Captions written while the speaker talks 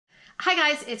Hi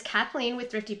guys, it's Kathleen with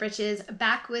Thrifty Britches,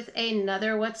 back with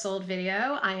another What Sold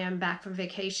video. I am back from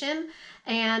vacation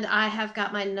and I have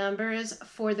got my numbers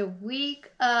for the week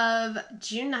of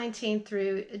June 19th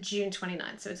through June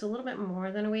 29th. So it's a little bit more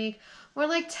than a week, more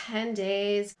like 10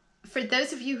 days. For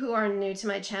those of you who are new to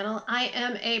my channel, I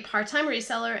am a part-time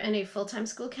reseller and a full-time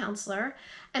school counselor,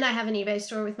 and I have an eBay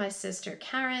store with my sister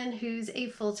Karen, who's a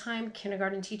full-time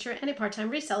kindergarten teacher and a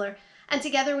part-time reseller. And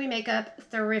together we make up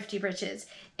Thrifty Britches.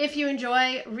 If you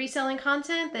enjoy reselling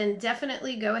content, then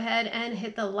definitely go ahead and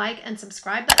hit the like and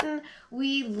subscribe button.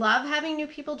 We love having new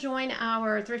people join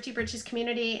our Thrifty Britches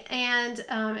community, and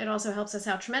it also helps us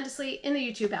out tremendously in the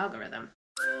YouTube algorithm.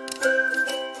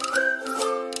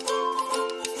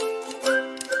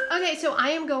 Okay, so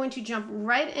I am going to jump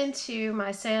right into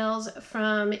my sales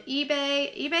from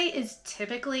eBay. eBay is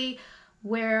typically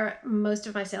where most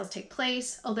of my sales take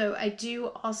place, although I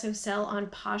do also sell on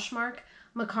Poshmark,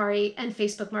 Mercari, and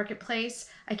Facebook Marketplace.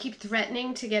 I keep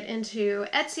threatening to get into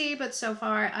Etsy, but so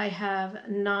far I have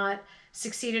not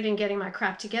succeeded in getting my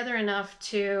crap together enough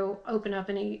to open up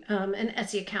an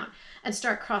Etsy account and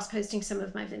start cross-posting some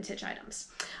of my vintage items.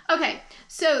 Okay,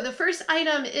 so the first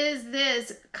item is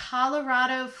this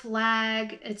Colorado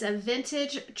flag. It's a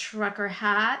vintage trucker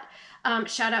hat.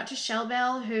 Shout out to Shell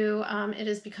Bell, who it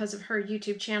is because of her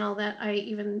YouTube channel that I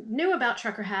even knew about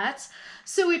trucker hats.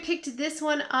 So we picked this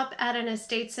one up at an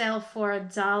estate sale for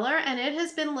 $1, and it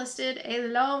has been listed a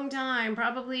long time,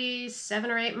 probably 7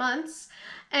 or 8 months.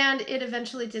 And it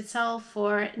eventually did sell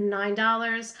for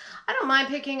 $9. I don't mind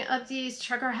picking up these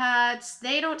trucker hats.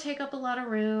 They don't take up a lot of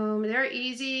room. They're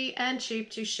easy and cheap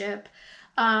to ship.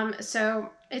 So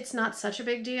it's not such a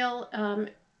big deal.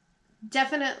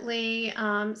 Definitely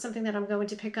something that I'm going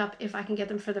to pick up if I can get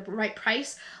them for the right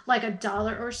price, like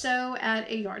 $1 or so at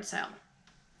a yard sale.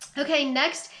 Okay,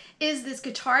 next is this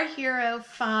Guitar Hero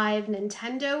 5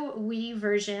 Nintendo Wii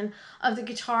version of the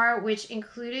guitar, which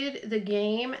included the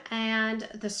game and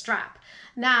the strap.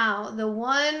 Now, the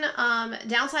one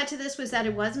downside to this was that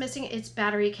it was missing its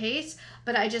battery case,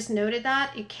 but I just noted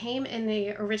that it came in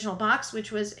the original box,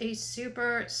 which was a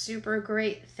super, super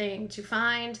great thing to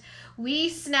find. We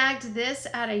snagged this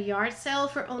at a yard sale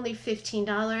for only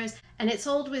 $15, and it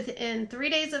sold within 3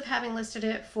 days of having listed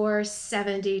it for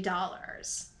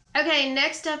 $70. Okay,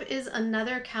 next up is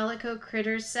another Calico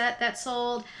Critters set that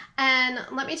sold, and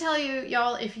let me tell you,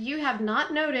 y'all, if you have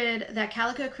not noted that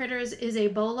Calico Critters is a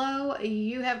BOLO,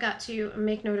 you have got to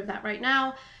make note of that right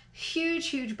now. Huge,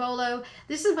 huge BOLO.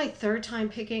 This is my third time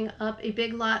picking up a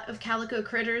big lot of Calico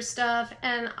Critters stuff,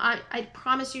 and I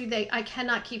promise you I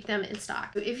cannot keep them in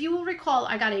stock. If you will recall,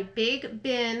 I got a big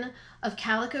bin of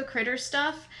Calico Critters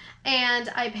stuff, and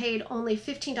I paid only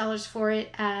 $15 for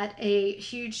it at a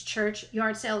huge church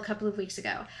yard sale a couple of weeks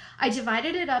ago. I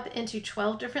divided it up into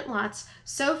 12 different lots.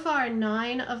 So far,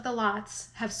 9 of the lots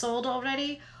have sold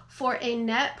already for a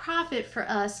net profit for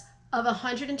us of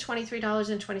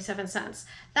 $123.27.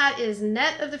 That is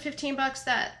net of the 15 bucks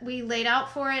that we laid out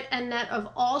for it, and net of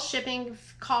all shipping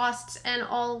costs and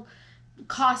all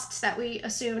costs that we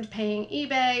assumed paying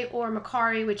eBay or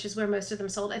Mercari, which is where most of them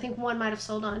sold. I think one might have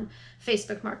sold on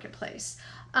Facebook Marketplace.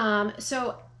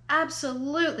 So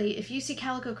absolutely, if you see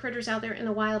Calico Critters out there in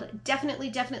the wild, definitely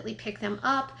pick them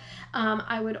up.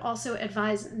 I would also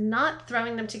advise not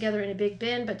throwing them together in a big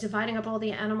bin, but dividing up all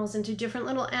the animals into different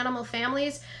little animal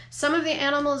families. Some of the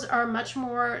animals are much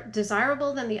more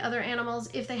desirable than the other animals.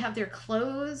 If they have their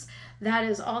clothes, that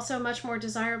is also much more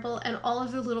desirable, and all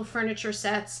of the little furniture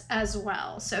sets as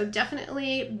well. So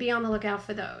definitely be on the lookout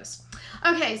for those.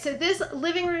 Okay, so this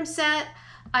living room set,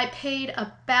 I paid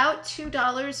about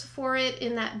 $2 for it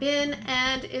in that bin,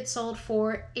 and it sold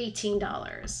for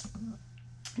 $18.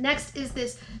 Next is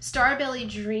this Starbelly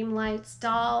Dreamlights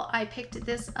doll. I picked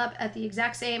this up at the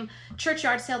exact same church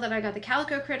yard sale that I got the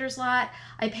Calico Critters lot.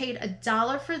 I paid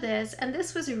 $1 for this, and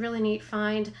this was a really neat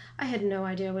find. I had no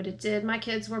idea what it did. My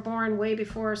kids were born way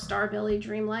before Starbelly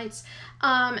Dreamlights.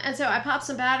 And so I popped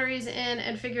some batteries in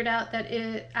and figured out that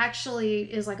it actually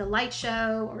is like a light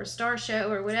show or a star show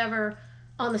or whatever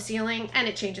on the ceiling, and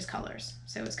it changes colors.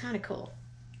 So it's kind of cool.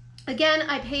 Again,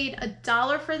 I paid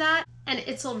 $1 for that, and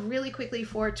it sold really quickly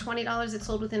for $20. It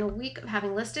sold within a week of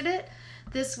having listed it.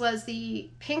 This was the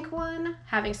pink one.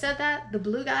 Having said that, the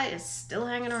blue guy is still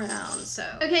hanging around. So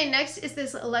okay, next is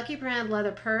this Lucky Brand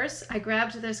leather purse. I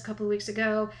grabbed this a couple of weeks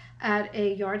ago at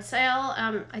a yard sale.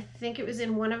 I think it was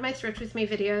in one of my Thrift With Me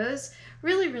videos.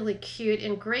 Really cute,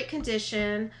 in great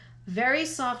condition, very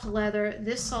soft leather.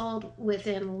 This sold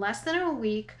within less than a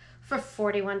week for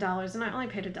 $41, and I only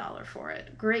paid $1 for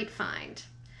it. Great find.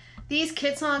 These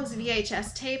Kid Songs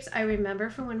VHS tapes I remember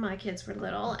from when my kids were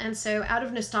little, and so out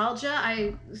of nostalgia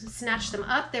I snatched them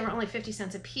up. They were only 50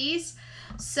 cents a piece,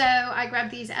 so I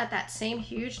grabbed these at that same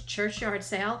huge churchyard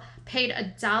sale, paid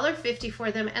 $1.50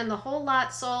 for them, and the whole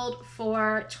lot sold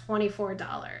for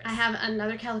 $24. I have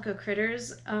another Calico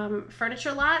Critters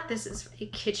furniture lot. This is a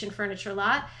kitchen furniture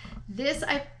lot. This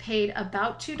I paid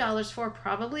about $2 for,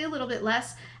 probably a little bit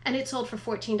less, and it sold for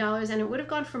 $14, and it would have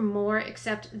gone for more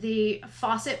except the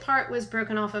faucet part was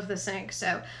broken off of the sink.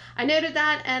 So I noted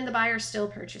that, and the buyer still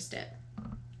purchased it.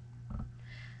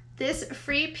 This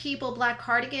Free People black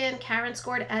cardigan, Karen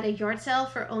scored at a yard sale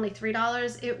for only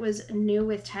 $3. It was new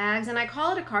with tags, and I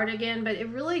call it a cardigan, but it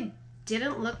really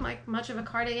didn't look like much of a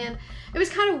cardigan. It was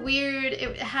kind of weird.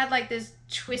 It had like this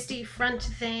twisty front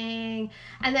thing,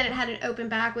 and then it had an open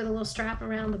back with a little strap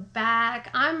around the back.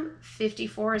 I'm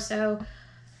 54, so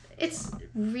it's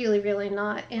really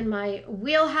not in my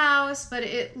wheelhouse, but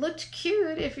it looked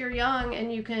cute if you're young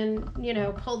and you can, you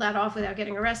know, pull that off without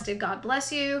getting arrested. God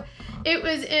bless you. It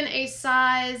was in a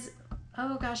size,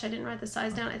 oh gosh, I didn't write the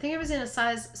size down. I think it was in a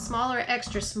size small or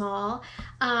extra small.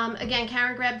 Again,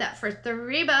 Karen grabbed that for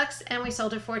 $3 and we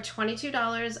sold it for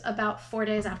 $22 about 4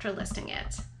 days after listing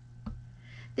it.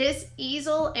 This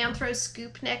Easel Anthro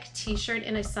Scoop Neck t-shirt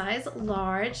in a size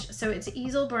large. So it's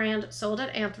Easel brand, sold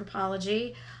at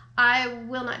Anthropologie. I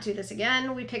will not do this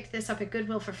again. We picked this up at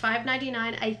Goodwill for $5.99.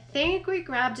 I think we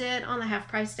grabbed it on the half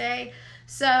price day.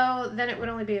 So then it would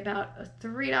only be about a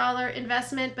 $3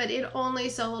 investment, but it only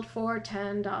sold for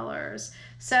 $10.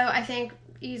 So I think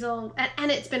Easel, and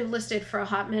it's been listed for a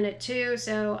hot minute too,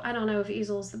 so I don't know if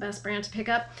Easel's the best brand to pick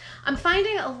up. I'm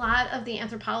finding a lot of the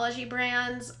Anthropologie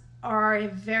brands are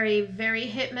very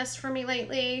hit miss for me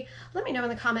lately. Let me know in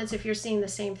the comments if you're seeing the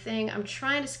same thing. I'm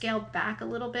trying to scale back a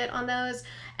little bit on those,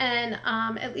 and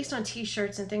at least on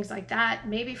t-shirts and things like that.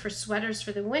 Maybe for sweaters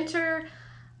for the winter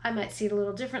I might see it a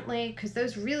little differently, because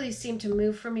those really seemed to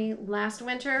move for me last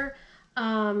winter.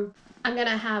 I'm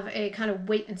gonna have a kind of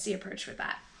wait and see approach with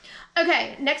that.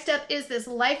 Okay, next up is this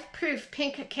Life-Proof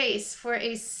pink case for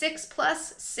a 6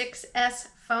 Plus 6S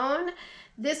phone.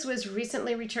 This was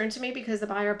recently returned to me because the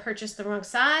buyer purchased the wrong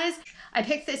size. I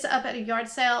picked this up at a yard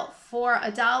sale for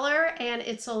 $1, and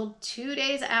it sold 2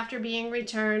 days after being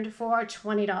returned for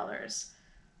 $20.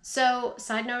 So,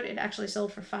 side note, it actually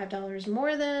sold for $5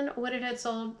 more than what it had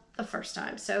sold the first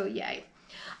time, so yay.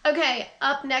 Okay,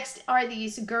 up next are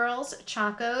these girls'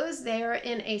 Chacos. They are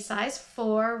in a size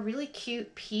 4, really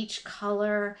cute peach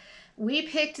color. We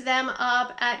picked them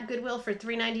up at Goodwill for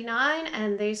 $3.99,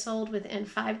 and they sold within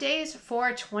 5 days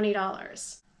for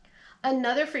 $20.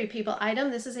 Another Free People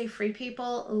item. This is a Free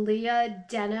People Leah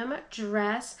denim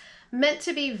dress, meant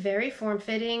to be very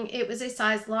form-fitting. It was a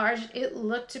size large. It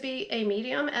looked to be a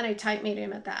medium, and a tight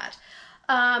medium at that.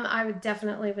 I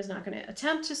definitely was not going to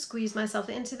attempt to squeeze myself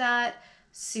into that.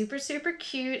 Super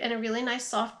cute, and a really nice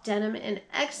soft denim in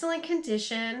excellent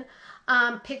condition.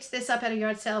 Picked this up at a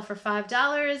yard sale for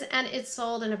 $5, and it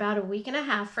sold in about a week and a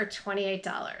half for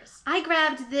 $28. I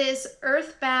grabbed this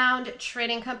Earthbound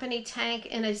Trading Company tank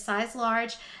in a size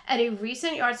large at a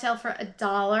recent yard sale for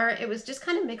 $1. It was just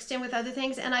kind of mixed in with other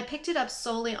things, and I picked it up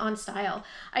solely on style.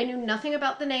 I knew nothing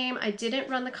about the name. I didn't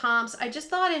run the comps. I just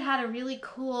thought it had a really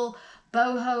cool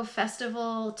boho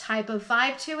festival type of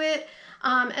vibe to it.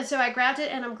 And so I grabbed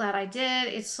it, and I'm glad I did.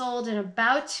 It sold in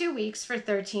about 2 weeks for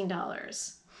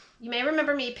 $13. You may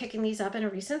remember me picking these up in a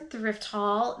recent thrift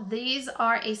haul. These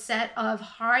are a set of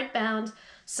hardbound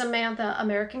Samantha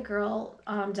American Girl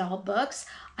doll books.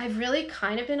 I've really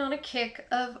kind of been on a kick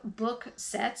of book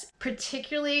sets,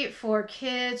 particularly for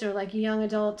kids or like young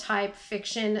adult type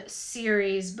fiction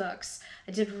series books.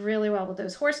 I did really well with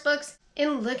those horse books.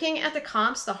 In looking at the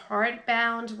comps, the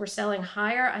hardbound were selling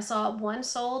higher. I saw one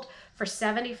sold for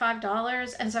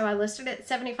 $75, and so I listed it at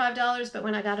 $75, but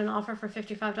when I got an offer for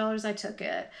 $55, I took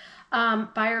it.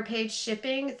 Buyer paid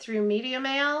shipping through Media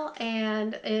Mail,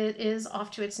 and it is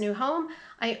off to its new home.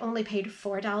 I only paid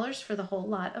 $4 for the whole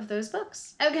lot of those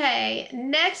books. Okay,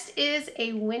 next is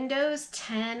a Windows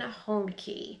 10 home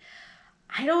key.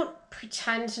 I don't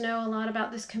pretend to know a lot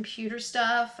about this computer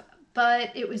stuff, but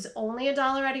it was only $1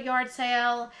 at a yard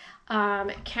sale.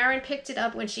 Karen picked it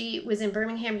up when she was in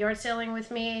Birmingham yard selling with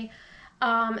me.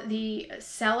 The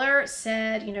seller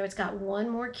said, you know, it's got one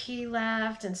more key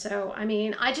left. And so, I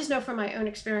mean, I just know from my own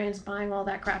experience, buying all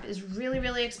that crap is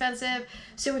really expensive.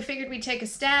 So we figured we'd take a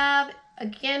stab.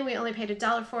 Again, we only paid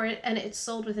 $1 for it, and it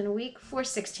sold within a week for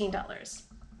 $16.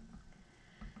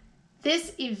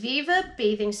 This Eviva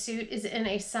bathing suit is in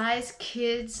a size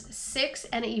kids 6,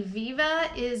 and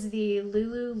Eviva is the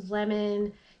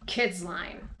Lululemon kids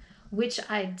line. which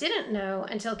I didn't know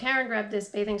until Karen grabbed this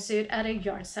bathing suit at a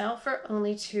yard sale for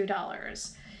only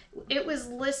 $2. It was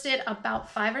listed about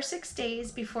 5 or 6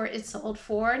 days before it sold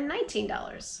for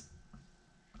 $19.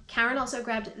 Karen also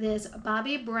grabbed this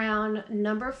Bobbi Brown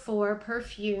No. 4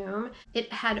 perfume.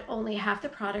 It had only half the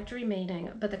product remaining,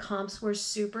 but the comps were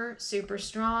super, super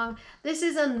strong. This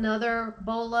is another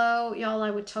BOLO. Y'all,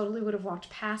 I would have walked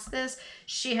past this.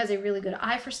 She has a really good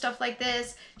eye for stuff like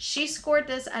this. She scored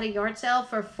this at a yard sale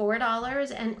for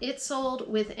 $4, and it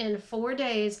sold within 4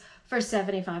 days for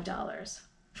 $75.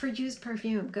 For used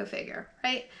perfume, go figure,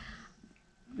 right?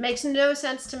 Makes no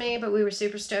sense to me, but we were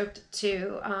super stoked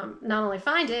to not only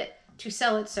find it, to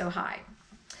sell it so high.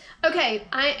 Okay,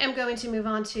 I am going to move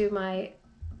on to my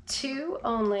 2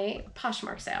 only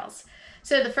Poshmark sales.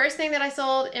 So the first thing that I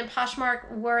sold in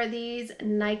Poshmark were these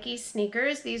Nike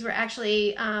sneakers. These were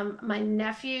actually my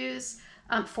nephew's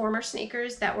former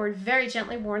sneakers that were very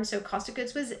gently worn, so cost of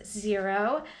goods was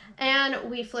 $0. And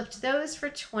we flipped those for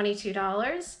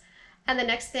 $22. And the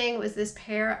next thing was this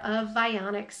pair of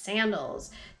Vionic sandals.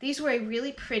 These were a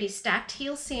really pretty stacked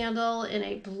heel sandal in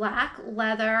a black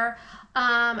leather.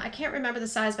 I can't remember the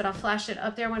size, but I'll flash it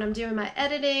up there when I'm doing my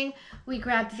editing. We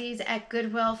grabbed these at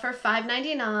Goodwill for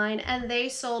 $5.99, and they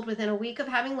sold within a week of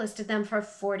having listed them for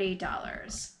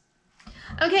 $40.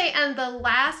 Okay, and the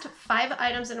last 5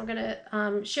 items that I'm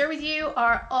gonna share with you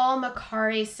are all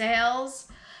Mercari sales.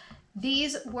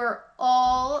 These were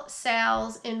all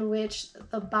sales in which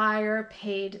the buyer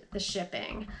paid the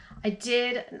shipping.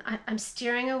 I'm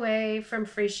steering away from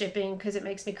free shipping because it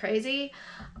makes me crazy.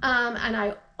 And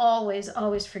I always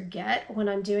forget when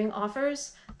I'm doing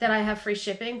offers that I have free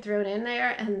shipping thrown in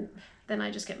there, and then I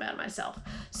just get mad at myself.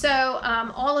 So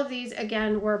all of these,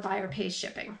 again, were buyer pays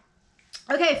shipping.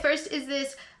 Okay, first is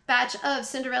this batch of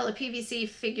Cinderella PVC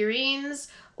figurines,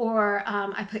 or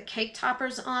I put cake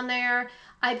toppers on there.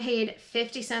 I paid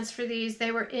 50 cents for these.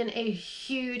 They were in a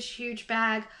huge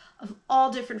bag of all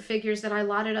different figures that I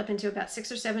lotted up into about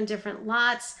 6 or 7 different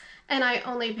lots, and I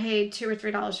only paid $2 or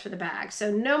 $3 for the bag.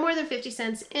 So no more than 50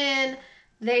 cents in.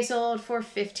 They sold for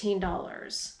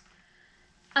 $15.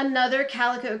 Another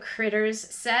Calico Critters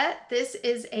set. This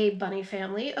is a bunny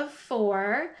family of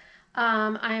 4.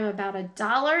 I am about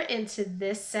 $1 into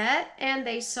this set, and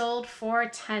they sold for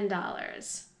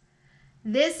 $10.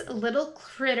 This Little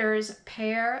Critters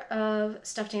pair of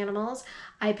stuffed animals,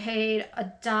 I paid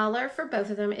 $1 for both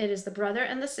of them. It is the brother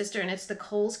and the sister, and it's the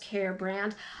Kohl's Care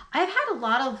brand. I've had a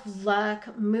lot of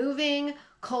luck moving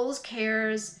Kohl's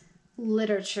Care's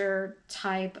literature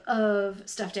type of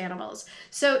stuffed animals.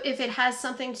 So if it has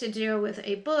something to do with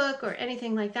a book or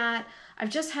anything like that,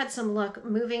 I've just had some luck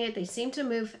moving it. They seem to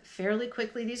move fairly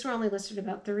quickly. These were only listed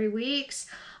about 3 weeks.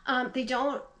 They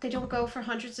don't go for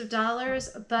hundreds of dollars,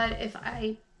 but if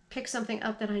I pick something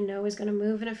up that I know is going to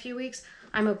move in a few weeks,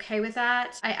 I'm okay with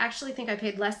that. I actually think I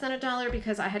paid less than $1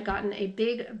 because I had gotten a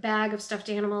big bag of stuffed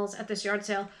animals at this yard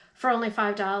sale for only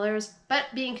 $5, but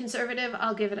being conservative,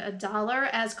 I'll give it $1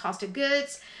 as cost of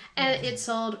goods, and it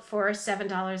sold for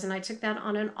 $7, and I took that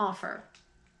on an offer.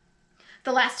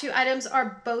 The last 2 items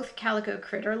are both Calico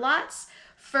Critter lots.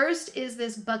 First is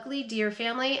this Buckley deer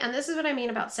family, and this is what I mean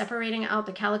about separating out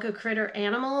the Calico Critter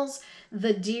animals.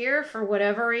 The deer, for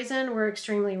whatever reason, were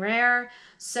extremely rare,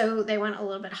 so they went a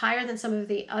little bit higher than some of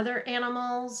the other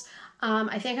animals.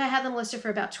 I think I had them listed for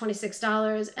about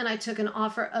 $26, and I took an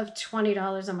offer of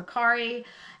 $20 on Mercari,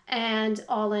 and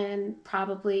all in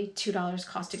probably $2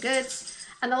 cost of goods.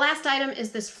 And the last item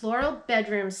is this floral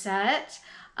bedroom set.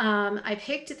 I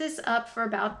picked this up for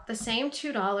about the same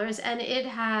 $2, and it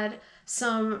had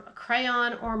some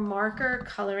crayon or marker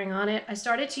coloring on it. I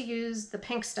started to use the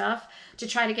pink stuff to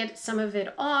try to get some of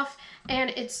it off,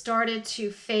 and it started to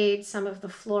fade some of the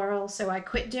floral, so I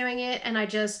quit doing it, and I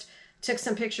just took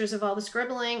some pictures of all the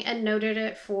scribbling and noted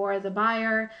it for the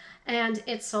buyer, and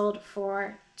it sold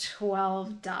for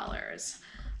 $12.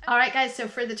 All right, guys, so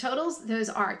for the totals, those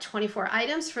are 24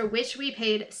 items for which we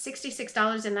paid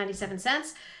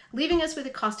 $66.97, leaving us with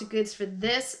a cost of goods for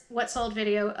this What Sold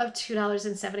video of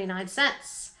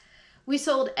 $2.79. We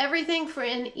sold everything for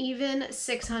an even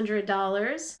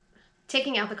 $600,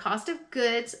 taking out the cost of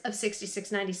goods of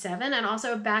 $66.97 and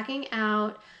also backing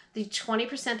out the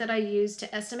 20% that I used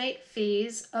to estimate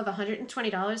fees of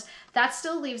 $120. That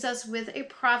still leaves us with a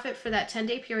profit for that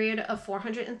 10-day period of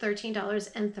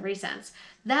 $413.03.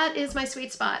 That is my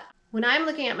sweet spot. When I'm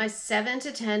looking at my 7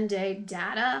 to 10 day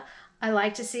data, I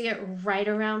like to see it right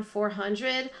around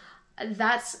 400.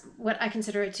 That's what I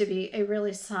consider it to be a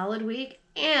really solid week.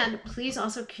 And please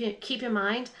also keep in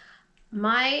mind,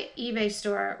 my eBay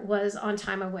store was on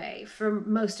time away for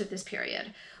most of this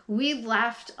period. We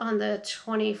left on the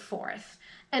 24th,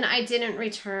 and I didn't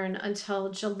return until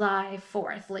July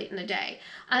 4th, late in the day.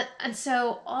 And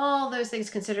so all those things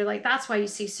considered, like that's why you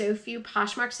see so few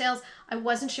Poshmark sales. I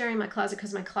wasn't sharing my closet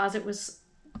because my closet was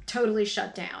totally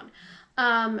shut down.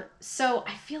 So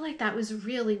I feel like that was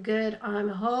really good. I'm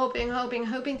hoping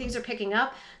things are picking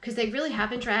up because they really have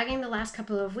been dragging the last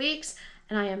couple of weeks,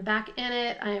 and I am back in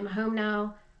it. I am home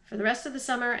now for the rest of the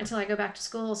summer until I go back to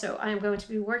school. So I am going to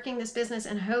be working this business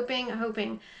and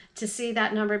hoping to see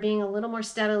that number being a little more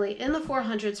steadily in the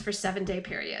 400s for 7-day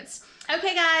periods.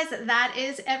 Okay guys, that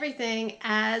is everything.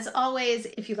 As always,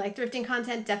 if you like thrifting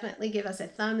content, definitely give us a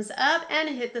thumbs up and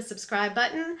hit the subscribe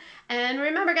button. And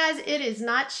remember guys, it is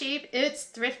not cheap, it's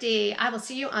thrifty. I will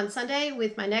see you on Sunday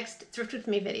with my next Thrift With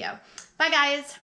Me video. Bye guys.